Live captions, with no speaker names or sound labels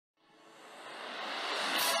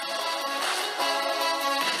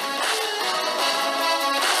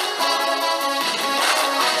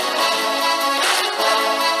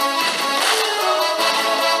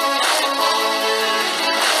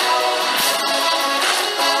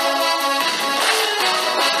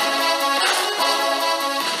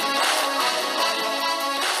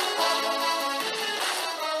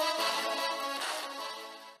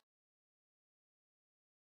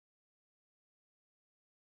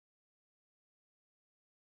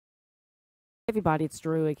Everybody, it's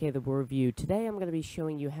Drew, aka The Word Review. Today I'm going to be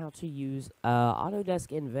showing you how to use Autodesk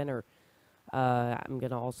Inventor. I'm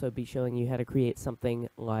going to also be showing you how to create something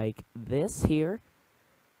like this here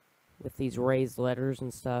with these raised letters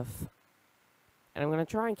and stuff. And I'm going to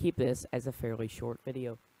try and keep this as a fairly short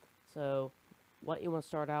video. So what you want to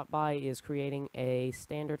start out by is creating a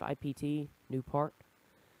standard IPT new part.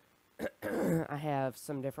 I have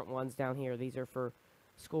some different ones down here. These are for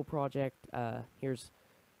school project. Here's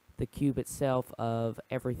the cube itself of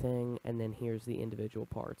everything, and then here's the individual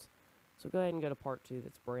parts. So go ahead and go to part 2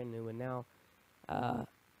 that's brand new, and now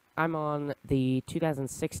I'm on the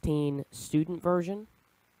 2016 student version.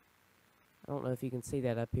 I don't know if you can see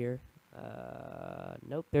that up here.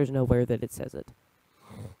 Nope, there's nowhere that it says it.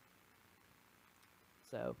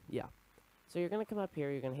 So, yeah. So you're going to come up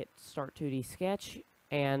here, you're going to hit Start 2D Sketch,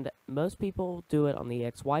 and most people do it on the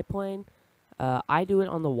XY plane. I do it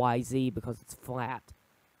on the YZ because it's flat.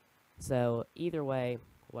 So, either way,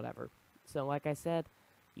 whatever. So, like I said,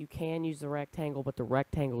 you can use the rectangle, but the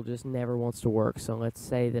rectangle just never wants to work. So, let's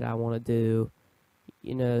say that I want to do,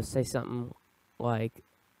 say something like,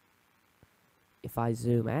 if I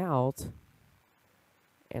zoom out,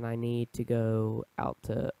 and I need to go out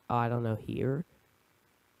to, I don't know, here,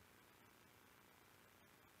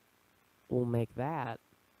 we'll make that.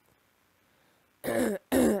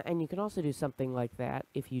 And you can also do something like that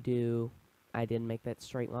if you do, I didn't make that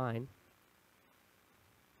straight line.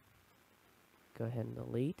 Go ahead and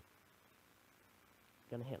delete.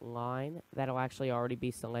 Gonna hit line. That'll actually already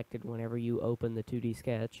be selected whenever you open the 2D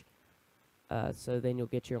sketch. So then you'll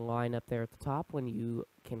get your line up there at the top when you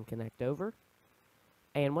can connect over.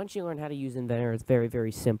 And once you learn how to use Inventor, it's very,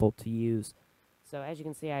 very simple to use. So as you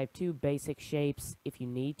can see, I have 2 basic shapes. If you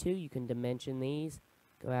need to, you can dimension these.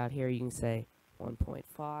 Go out here, you can say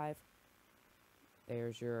 1.5.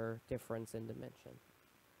 There's your difference in dimension.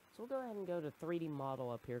 So we'll go ahead and go to 3D model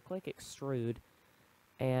up here, click extrude,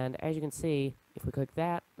 and as you can see, if we click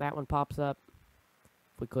that, that one pops up.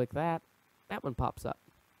 If we click that, that one pops up.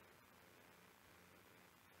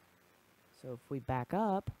 So if we back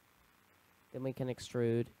up, then we can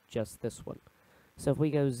extrude just this one. So if we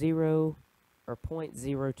go 0 or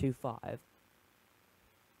 0.025,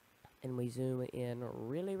 and we zoom in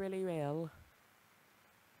really, really well,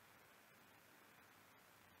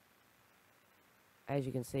 as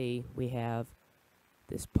you can see, we have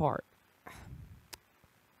this part.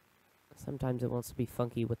 Sometimes it wants to be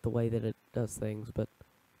funky with the way that it does things, but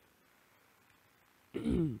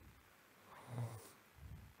and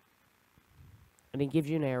it gives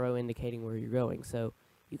you an arrow indicating where you're going. So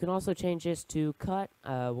you can also change this to cut.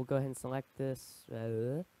 We'll go ahead and select this.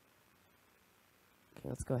 Okay,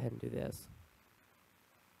 let's go ahead and do this.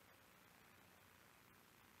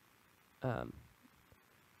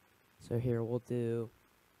 So here we'll do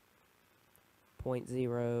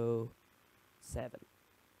 0.07.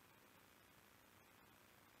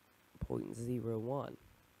 0.01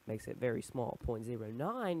 makes it very small.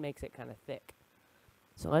 0.09 makes it kind of thick.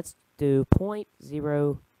 So let's do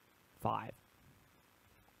 0.05.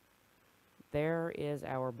 There is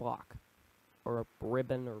our block, or a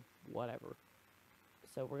ribbon, or whatever.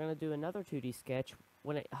 So we're going to do another 2D sketch.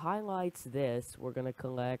 When it highlights this, we're going to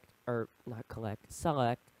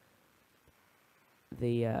select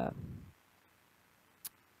the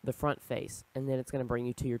front face, and then it's going to bring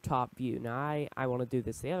you to your top view. Now I want to do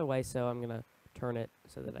this the other way, so I'm going to turn it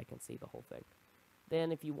so that I can see the whole thing.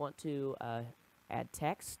 Then if you want to add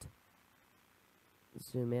text,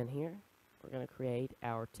 zoom in here. We're going to create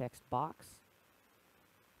our text box.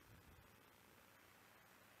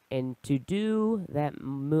 And to do that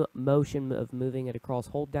motion of moving it across,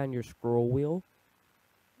 hold down your scroll wheel.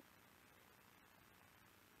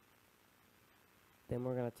 Then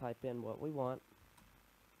we're going to type in what we want.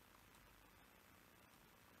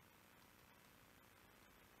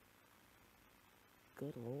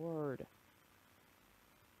 Good Lord.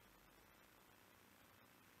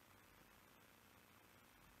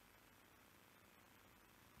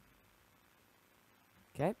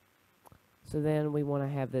 Okay. So then we want to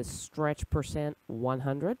have this stretch percent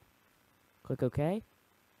 100. Click OK.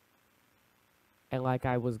 And like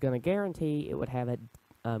I was going to guarantee, it would have it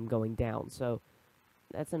going down. So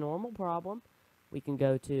that's a normal problem. We can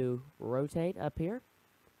go to rotate up here,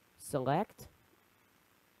 select,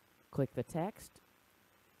 click the text,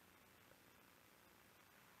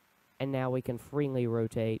 and now we can freely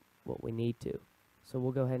rotate what we need to. So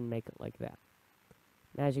we'll go ahead and make it like that.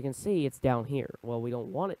 Now as you can see, it's down here. Well, we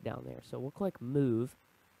don't want it down there, so we'll click move,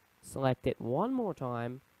 select it one more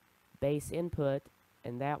time, base input,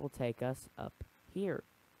 and that will take us up here.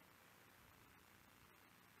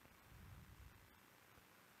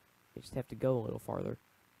 just have to go a little farther.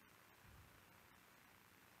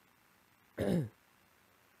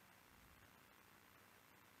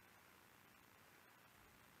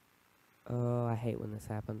 Oh, I hate when this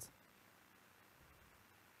happens.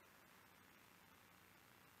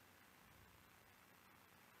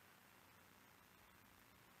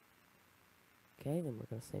 Okay, then we're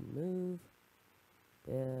going to say move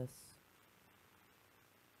this.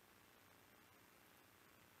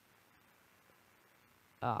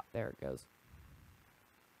 Ah, there it goes.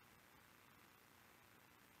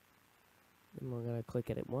 Then we're going to click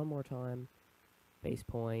at it one more time. Base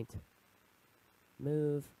point.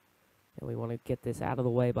 Move. And we want to get this out of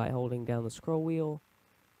the way by holding down the scroll wheel.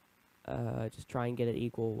 Just try and get it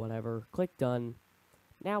equal, whatever. Click done.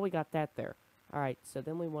 Now we got that there. Alright, so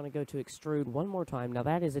then we want to go to extrude one more time. Now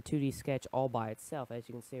that is a 2D sketch all by itself. As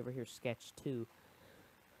you can see over here, sketch 2.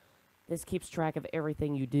 This keeps track of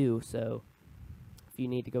everything you do, so if you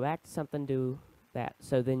need to go back to something, do that.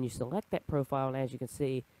 So then you select that profile, and as you can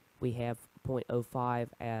see, we have 0.05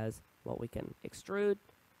 as what we can extrude.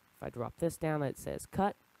 If I drop this down, it says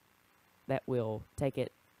cut. That will take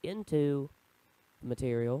it into the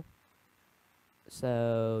material.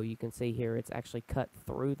 So you can see here it's actually cut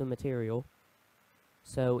through the material.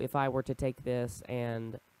 So if I were to take this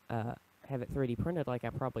and have it 3D printed, like I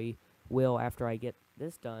probably will after I get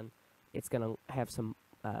this done, it's going to have some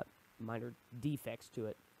minor defects to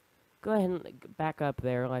it. Go ahead and back up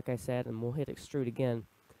there, like I said, and we'll hit extrude again.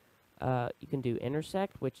 You can do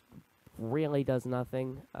intersect, which really does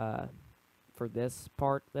nothing for this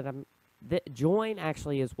part that I'm... join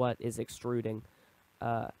actually is what is extruding.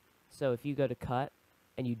 So if you go to cut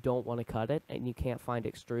and you don't want to cut it and you can't find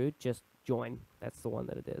extrude, just join. That's the one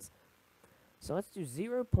that it is. So let's do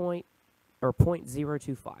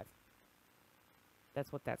 0.025.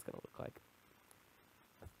 That's what that's going to look like.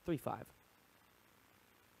 3.5.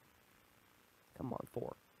 Come on,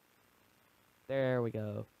 4. There we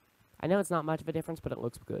go. I know it's not much of a difference, but it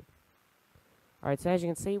looks good. Alright, so as you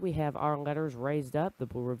can see, we have our letters raised up. The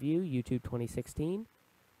Blue Review, YouTube 2016.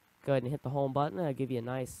 Go ahead and hit the home button. I'll give you a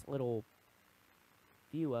nice little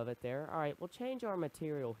view of it there. Alright, we'll change our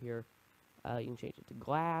material here. You can change it to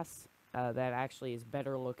glass. That actually is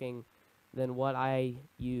better looking than what I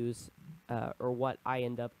use, or what I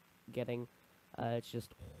end up getting. It's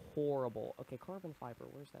just horrible. Okay, carbon fiber,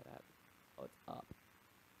 where's that at? Oh, it's up.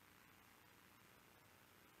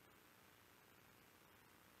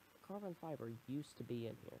 Carbon fiber used to be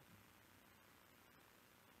in here.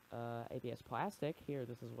 ABS plastic. Here,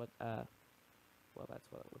 this is what, well, that's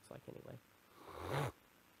what it looks like anyway.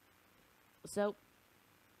 So,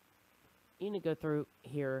 you need to go through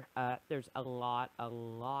here. There's a lot of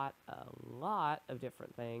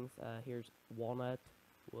different things. Here's walnut,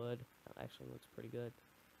 wood. That actually looks pretty good.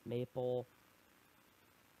 Maple.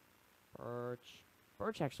 Birch.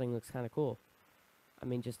 Birch actually looks kind of cool. I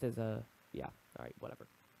mean, just as a, yeah, alright, whatever.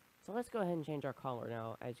 So let's go ahead and change our color.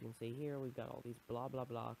 Now, as you can see here, we've got all these blah, blah,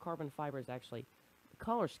 blah. Carbon fiber is actually the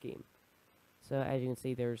color scheme. So as you can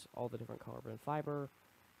see, there's all the different carbon fiber,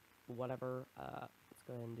 whatever. Let's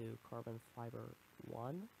go ahead and do carbon fiber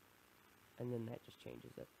 1, and then that just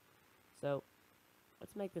changes it. So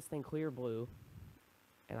let's make this thing clear blue,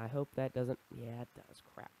 and I hope that doesn't, yeah, it does,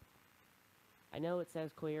 crap. I know it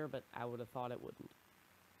says clear, but I would have thought it wouldn't.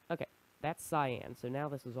 Okay, that's cyan, so now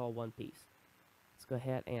this is all one piece. Let's go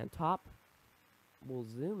ahead and top. We'll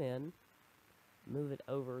zoom in, move it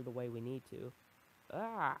over the way we need to.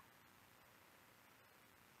 Ah!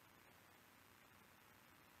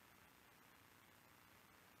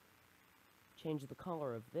 Change the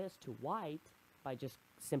color of this to white by just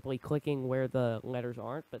simply clicking where the letters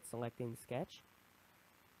aren't, but selecting the sketch.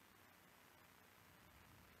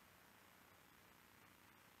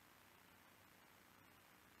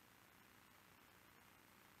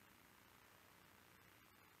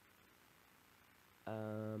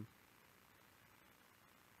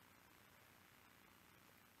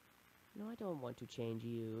 No, I don't want to change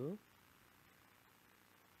you.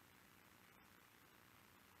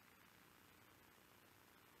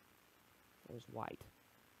 There's white.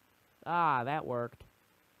 Ah, that worked.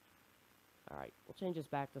 Alright, we'll change this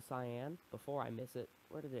back to cyan before I miss it.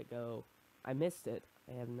 Where did it go? I missed it.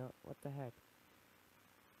 I have no... What the heck?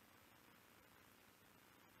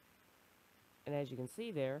 And as you can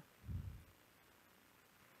see there,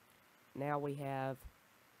 now we have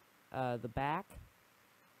the back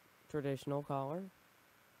traditional color,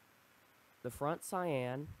 the front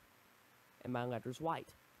cyan, and my letters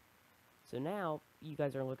white. So now you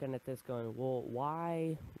guys are looking at this going, well,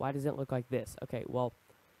 why does it look like this? Okay, well,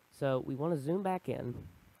 so we want to zoom back in,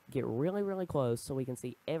 get really, really close so we can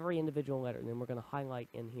see every individual letter, and then we're going to highlight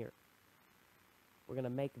in here. we're going to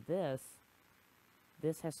make this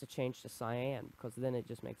has to change to cyan, because then it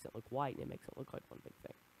just makes it look white and it makes it look like one big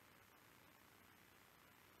thing.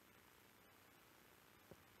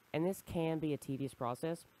 And this can be a tedious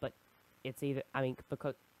process, but it's either, I mean,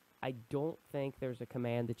 because I don't think there's a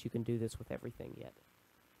command that you can do this with everything yet.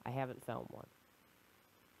 I haven't found one.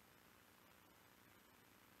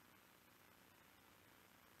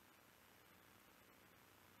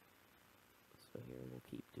 So here we'll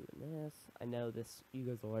keep doing this. I know this, you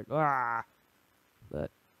guys are like, ah, but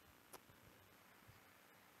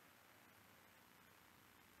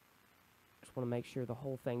just want to make sure the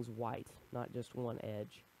whole thing's white, not just one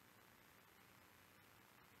edge.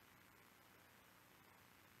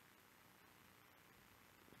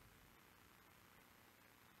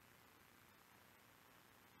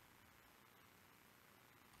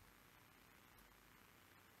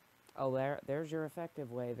 Oh, there's your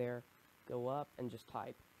effective way there. Go up and just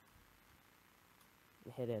type.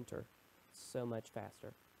 And hit enter. So much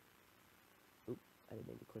faster. Oop, I didn't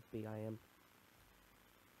mean to click BIM.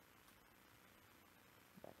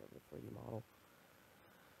 Back over to 3D model.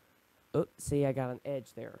 Oh, see, I got an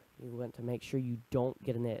edge there. You want to make sure you don't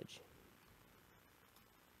get an edge.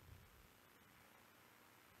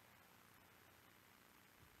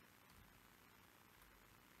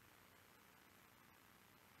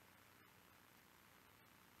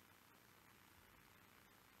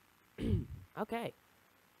 Okay,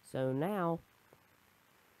 so now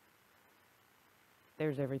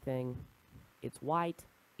there's everything. It's white,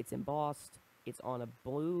 it's embossed, it's on a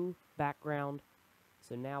blue background.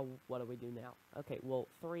 So now what do we do now? Okay, well,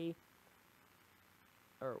 whatever,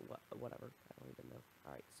 I don't even know.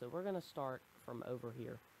 Alright, so we're going to start from over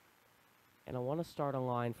here. And I want to start a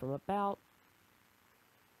line from about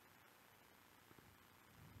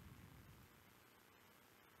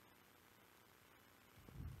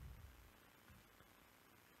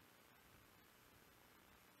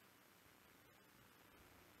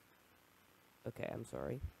okay, I'm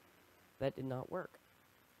sorry. That did not work.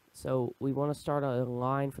 So we want to start a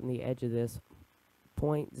line from the edge of this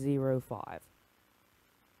 0.05.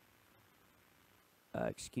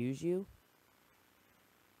 Excuse you?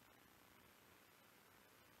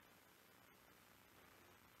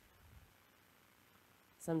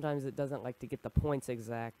 Sometimes it doesn't like to get the points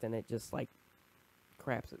exact and it just like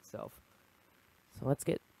craps itself. So let's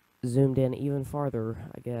get zoomed in even farther,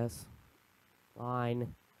 I guess.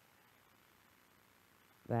 Line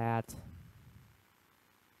that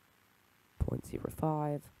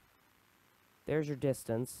 0.05. There's your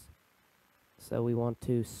distance. So we want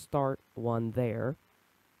to start one there.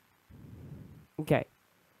 Okay.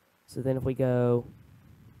 So then if we go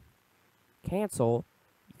cancel,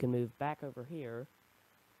 you can move back over here.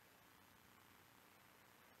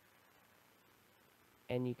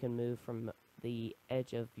 And you can move from the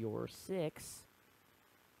edge of your 6,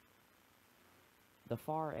 the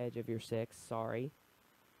far edge of your 6, sorry,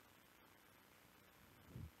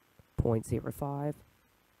 0.05.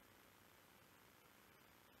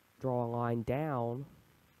 Draw a line down.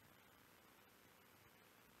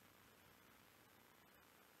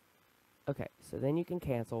 Okay, so then you can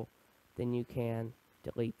cancel. Then you can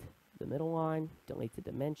delete the middle line, delete the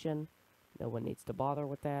dimension. No one needs to bother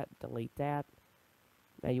with that. Delete that.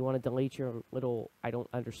 Now you want to delete your little, I don't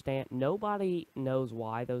understand. Nobody knows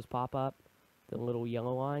why those pop up, the little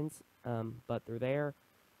yellow lines, but they're there.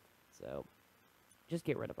 So just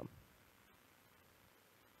get rid of them.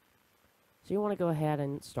 So you want to go ahead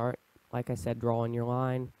and start, like I said, drawing your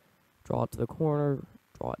line. Draw it to the corner,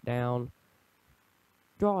 draw it down,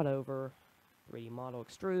 draw it over, 3D model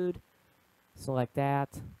extrude, select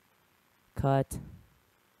that, cut.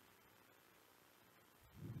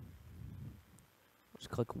 Just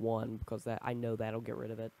click 1 because that I know that'll get rid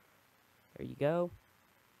of it. There you go.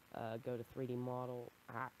 Go to 3D model.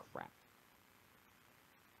 Ah, crap.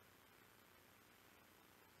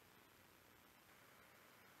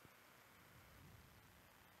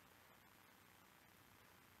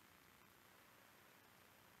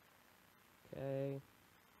 Okay.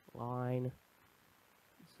 Line.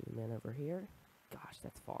 Zoom in over here. Gosh,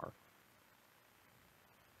 that's far.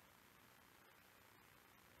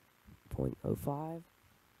 0.05.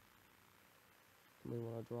 We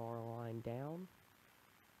want to draw our line down.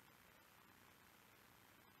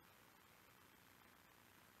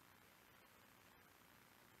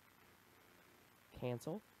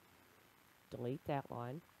 Cancel. Delete that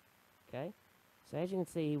line. Okay. So as you can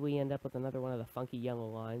see, we end up with another one of the funky yellow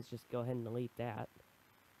lines. Just go ahead and delete that.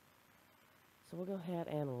 So we'll go ahead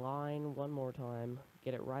and line one more time.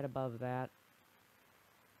 Get it right above that.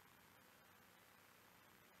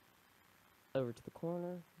 Over to the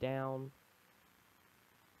corner, down,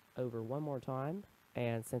 over one more time.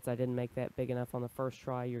 And since I didn't make that big enough on the first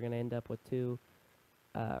try, you're going to end up with two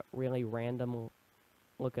really random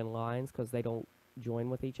looking lines because they don't join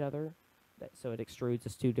with each other. So it extrudes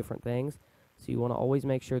as two different things. So you want to always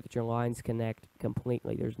make sure that your lines connect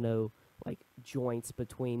completely. There's no like joints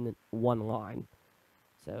between one line.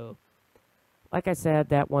 So like I said,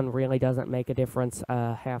 that one really doesn't make a difference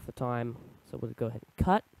half the time. So we'll go ahead and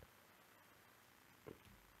cut.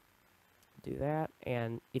 Do that,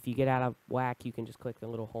 and if you get out of whack, you can just click the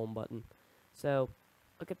little home button. So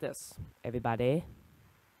look at this, everybody.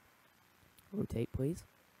 Rotate, please.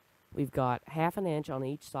 We've got 1/2 inch on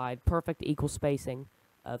each side, perfect equal spacing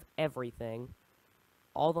of everything.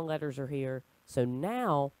 All the letters are here. So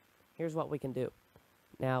now, here's what we can do.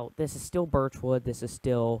 Now, this is still birchwood. This is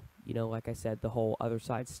still, you know, like I said, the whole other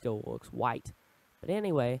side still looks white. But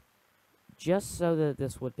anyway, just so that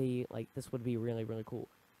this would be really, really cool.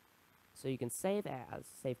 So you can save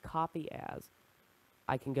copy as.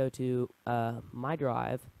 I can go to my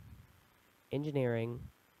drive, engineering,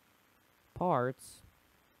 parts,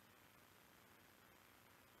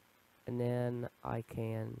 and then I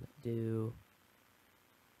can do,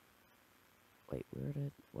 wait,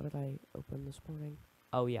 what did I open this morning?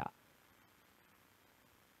 Oh yeah.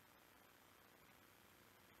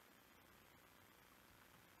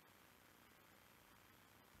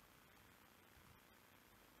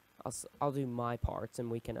 I'll do my parts,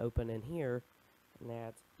 and we can open in here, and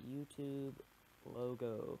that's YouTube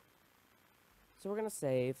logo. So we're going to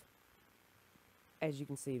save. As you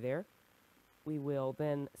can see there, we will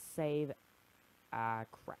then save,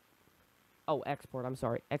 crap. Oh, export, I'm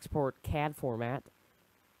sorry. Export CAD format.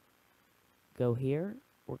 Go here.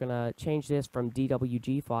 We're going to change this from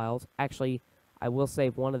DWG files. Actually, I will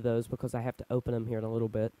save one of those because I have to open them here in a little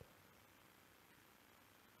bit.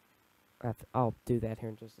 I'll do that here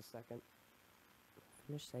in just a second.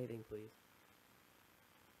 Finish saving, please.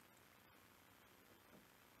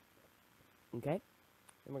 Okay.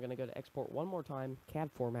 Then we're going to go to export one more time,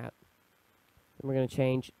 CAD format. And we're going to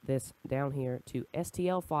change this down here to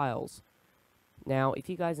STL files. Now, if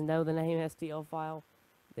you guys know the name STL file,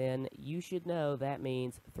 then you should know that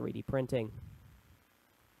means 3D printing.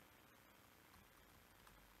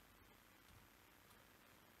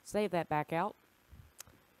 Save that back out.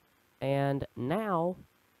 And now,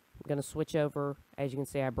 I'm going to switch over. As you can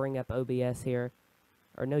see, I bring up OBS here.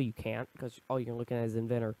 Or no, you can't, because all you're looking at is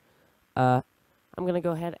Inventor. I'm going to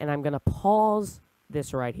go ahead and I'm going to pause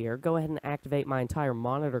this right here. Go ahead and activate my entire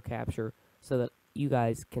monitor capture so that you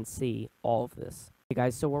guys can see all of this. Okay,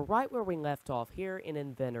 guys, so we're right where we left off here in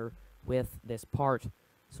Inventor with this part.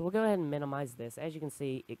 So we'll go ahead and minimize this. As you can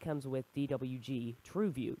see, it comes with DWG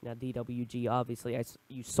TrueView. Now, DWG, obviously,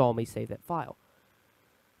 you saw me save that file.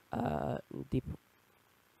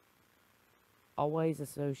 Always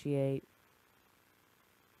associate.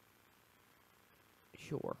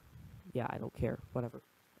 Sure. Yeah, I don't care. Whatever.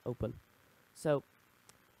 Open. So,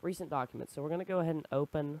 recent documents. So we're going to go ahead and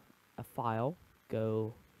open a file.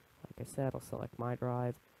 Go, like I said, I'll select my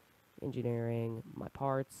drive, engineering, my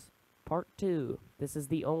parts, part 2. This is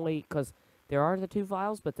the only, because there are the 2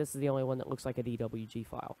 files, but this is the only one that looks like a DWG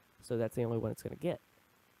file. So that's the only one it's going to get.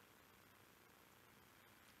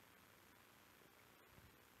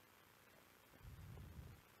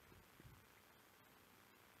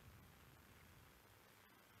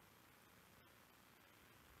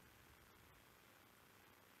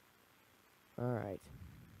 Alright.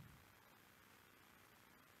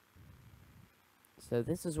 So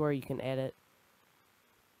this is where you can edit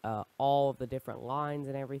all of the different lines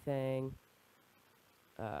and everything.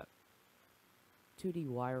 2D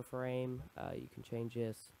wireframe, you can change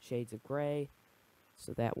this shades of gray.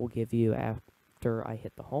 So that will give you, after I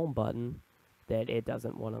hit the home button, that it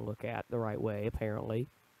doesn't want to look at the right way, apparently.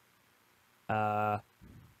 Yeah,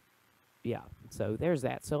 so there's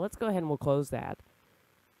that. So let's go ahead and we'll close that.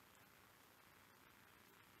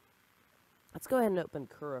 Let's go ahead and open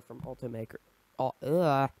Cura from Ultimaker.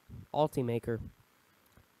 Ultimaker.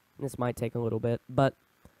 This might take a little bit, but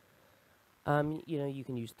you know, you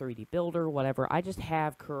can use 3D Builder, whatever. I just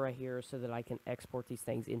have Cura here so that I can export these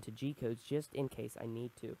things into G-codes just in case I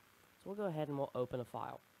need to. So we'll go ahead and we'll open a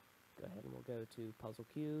file. Go ahead and we'll go to Puzzle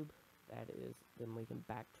Cube. That is, then we can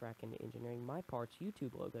backtrack into engineering my parts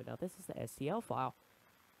YouTube logo. Now this is the STL file.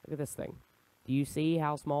 Look at this thing. Do you see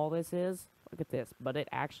how small this is? Look at this, but it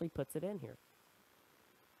actually puts it in here.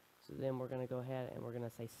 So then we're going to go ahead and we're going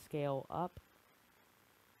to say scale up.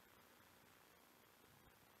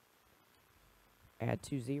 Add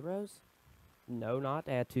 2 zeros. No, not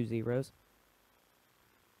add 2 zeros.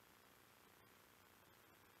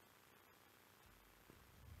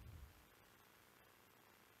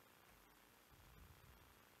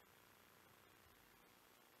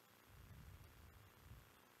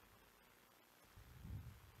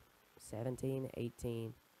 17,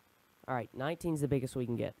 18. Alright, 19 is the biggest we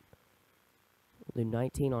can get. We'll do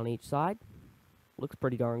 19 on each side. Looks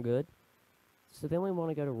pretty darn good. So then we want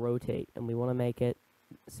to go to rotate, and we want to make it,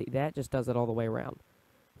 see, that just does it all the way around.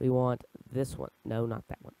 We want this one. No, not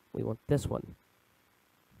that one. We want this one.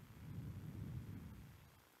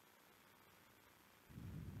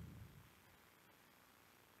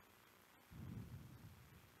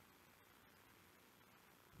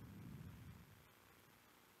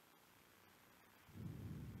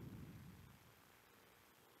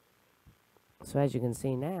 So as you can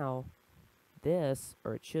see now, this,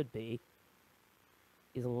 or it should be,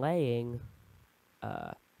 is laying,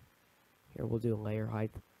 here we'll do a layer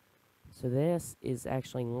height. So this is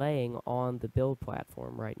actually laying on the build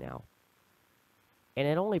platform right now. And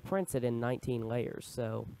it only prints it in 19 layers,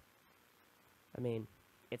 so, I mean,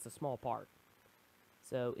 it's a small part.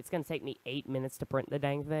 So it's going to take me 8 minutes to print the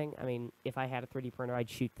dang thing. I mean, if I had a 3D printer, I'd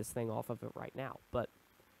shoot this thing off of it right now, but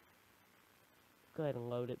go ahead and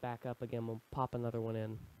load it back up again. We'll pop another one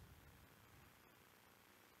in.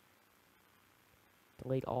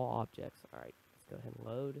 Delete all objects. Alright, let's go ahead and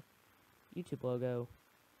load. YouTube logo.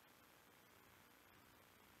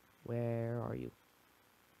 Where are you?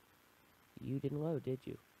 You didn't load, did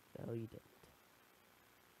you? No, you didn't.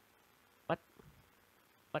 What?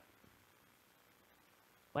 What?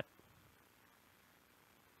 What?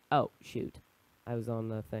 Oh, shoot. I was on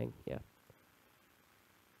the thing, yeah.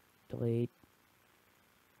 Delete.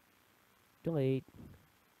 Delete.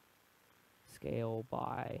 Scale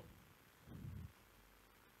by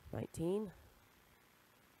 19.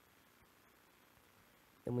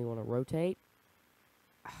 Then we want to rotate.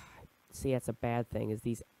 See, that's a bad thing, is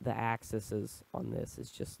the axes on this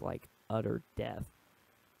is just like utter death.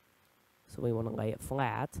 So we want to lay it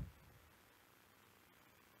flat.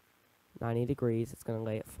 90 degrees, it's going to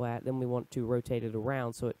lay it flat. Then we want to rotate it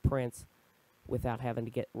around so it prints without having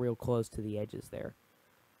to get real close to the edges there.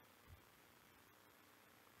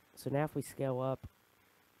 So now if we scale up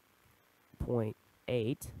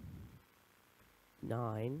 0.8,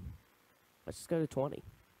 9, let's just go to 20.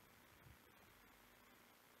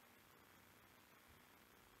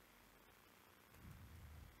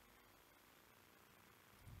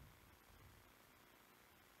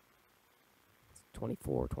 It's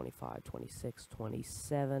 24, 25, 26,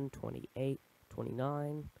 27, 28,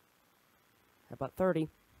 29. How about 30?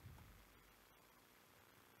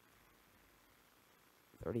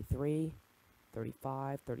 33,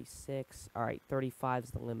 35, 36. Alright, 35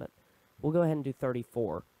 is the limit. We'll go ahead and do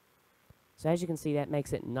 34. So as you can see, that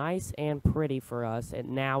makes it nice and pretty for us. And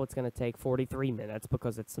now it's going to take 43 minutes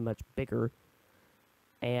because it's so much bigger.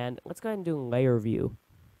 And let's go ahead and do a layer view.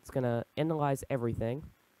 It's going to initialize everything.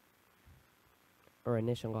 Or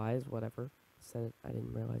initialize, whatever. I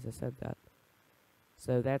didn't realize I said that.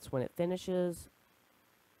 So that's when it finishes.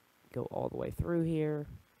 Go all the way through here.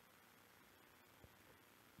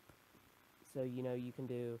 So, you know, you can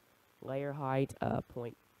do layer height,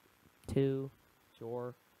 0.2,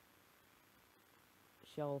 sure.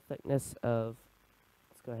 Shell thickness of,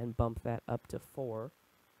 let's go ahead and bump that up to 4.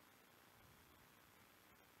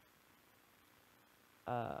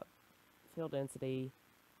 Fill density,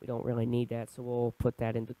 we don't really need that, so we'll put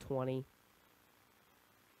that into 20.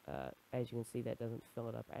 As you can see, that doesn't fill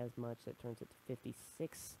it up as much. That turns it to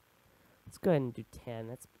 56. Let's go ahead and do 10.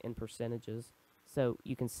 That's in percentages. So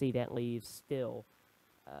you can see that leaves still,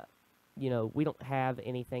 you know, we don't have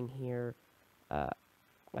anything here.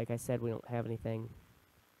 Like I said, we don't have anything.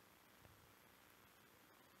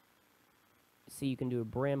 See, you can do a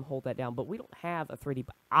brim, hold that down, but we don't have a 3D.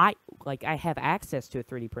 I have access to a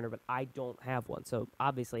 3D printer, but I don't have one. So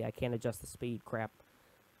obviously, I can't adjust the speed crap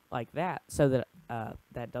like that, so that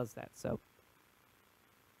that does that. So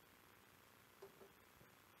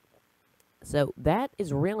that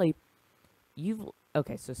is really.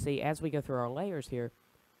 Okay, so see, as we go through our layers here,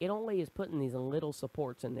 it only is putting these little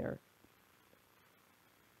supports in there.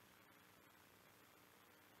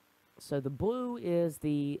 So the blue is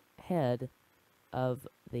the head of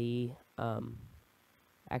the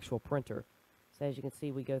actual printer. So as you can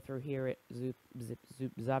see, we go through here, it zoop, zip,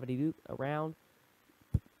 zoop, zoppity doop around.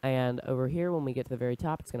 And over here, when we get to the very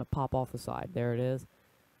top, it's going to pop off the side. There it is.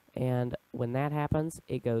 And when that happens,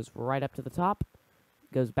 it goes right up to the top,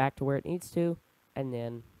 goes back to where it needs to, and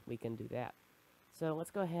then we can do that. So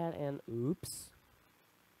let's go ahead and, oops.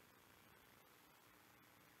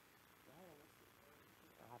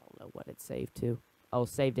 I don't know what it saved to. Oh,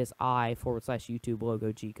 saved as I/YouTube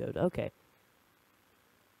logo G code. Okay.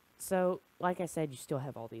 So, like I said, you still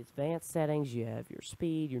have all the advanced settings. You have your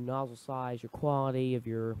speed, your nozzle size, your quality of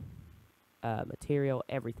your material,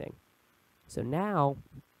 everything. So now,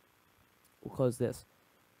 we'll close this.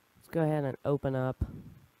 Let's go ahead and open up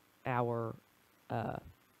our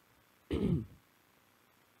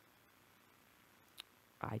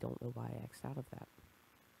I don't know why I X'd out of that.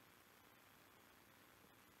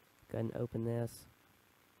 Go ahead and open this.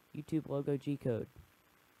 YouTube logo G-code.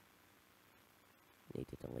 Need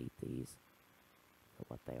to delete these. For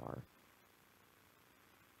what they are.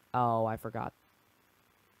 Oh, I forgot.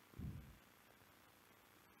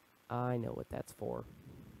 I know what that's for.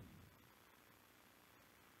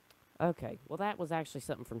 Okay, well that was actually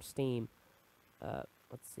something from Steam.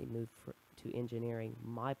 Let's see, move to engineering,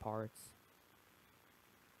 my parts.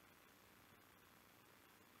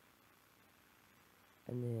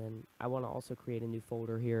 And then I want to also create a new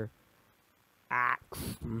folder here. Not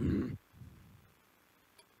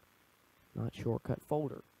shortcut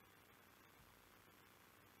folder.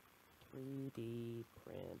 3D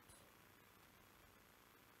print.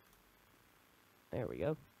 There we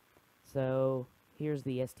go. So here's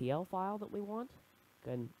the STL file that we want.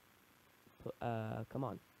 Go ahead and put, come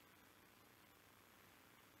on.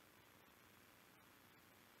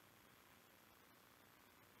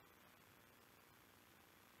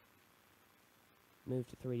 Move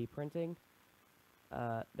to 3D printing.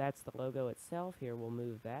 That's the logo itself. Here, we'll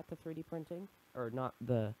move that to 3D printing. Or not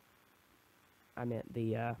the... I meant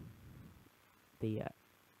the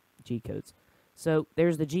G-codes. So,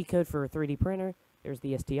 there's the G-code for a 3D printer. There's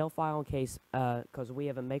the STL file in case... because we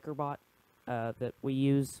have a MakerBot that we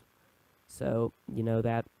use. So, you know,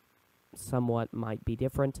 that somewhat might be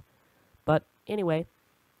different. But, anyway.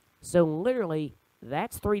 So, literally,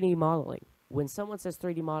 that's 3D modeling. When someone says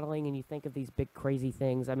 3D modeling and you think of these big crazy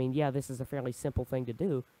things, I mean, yeah, this is a fairly simple thing to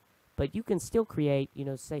do, but you can still create, you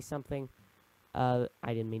know, say something, I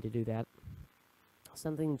didn't mean to do that,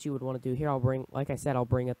 something that you would want to do. Here, like I said, I'll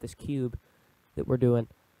bring up this cube that we're doing,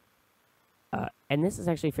 and this is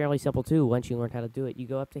actually fairly simple, too, once you learn how to do it. You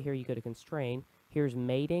go up to here, you go to constrain, here's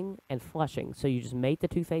mating and flushing, so you just mate the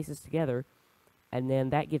two faces together, and then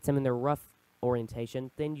that gets them in their rough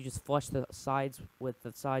orientation. Then you just flush the sides with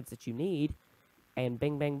the sides that you need, and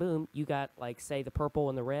bing bang boom, you got, like, say the purple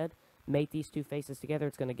and the red. Mate these two faces together,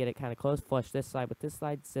 it's going to get it kind of close. Flush this side with this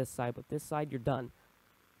side with this side, you're done.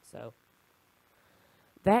 So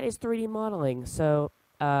that is 3D modeling. So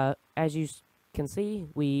as you can see,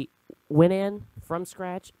 we went in from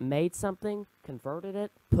scratch, made something, converted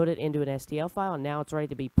it, put it into an STL file, and now it's ready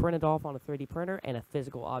to be printed off on a 3D printer and a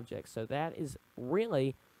physical object. So that is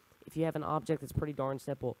really, if you have an object that's pretty darn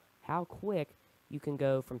simple, how quick you can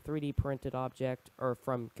go from 3D printed object, or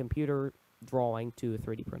from computer drawing to a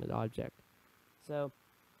 3D printed object. So,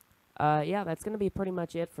 yeah, that's going to be pretty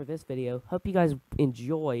much it for this video. Hope you guys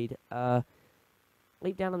enjoyed.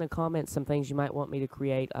 Leave down in the comments some things you might want me to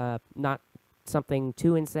create. Not something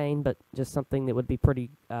too insane, but just something that would be pretty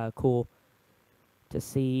cool to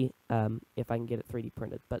see if I can get it 3D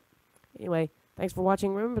printed. But anyway, thanks for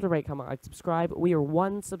watching. Remember to rate, comment, like, subscribe. We are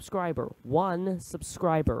one subscriber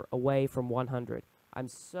away from 100. I'm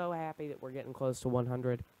so happy that we're getting close to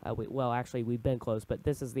 100. Well, actually, we've been close, but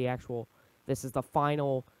this is the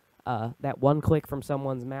final, that one click from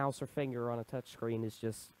someone's mouse or finger on a touch screen is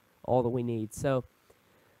just all that we need. So,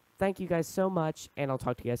 thank you guys so much, and I'll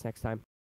talk to you guys next time.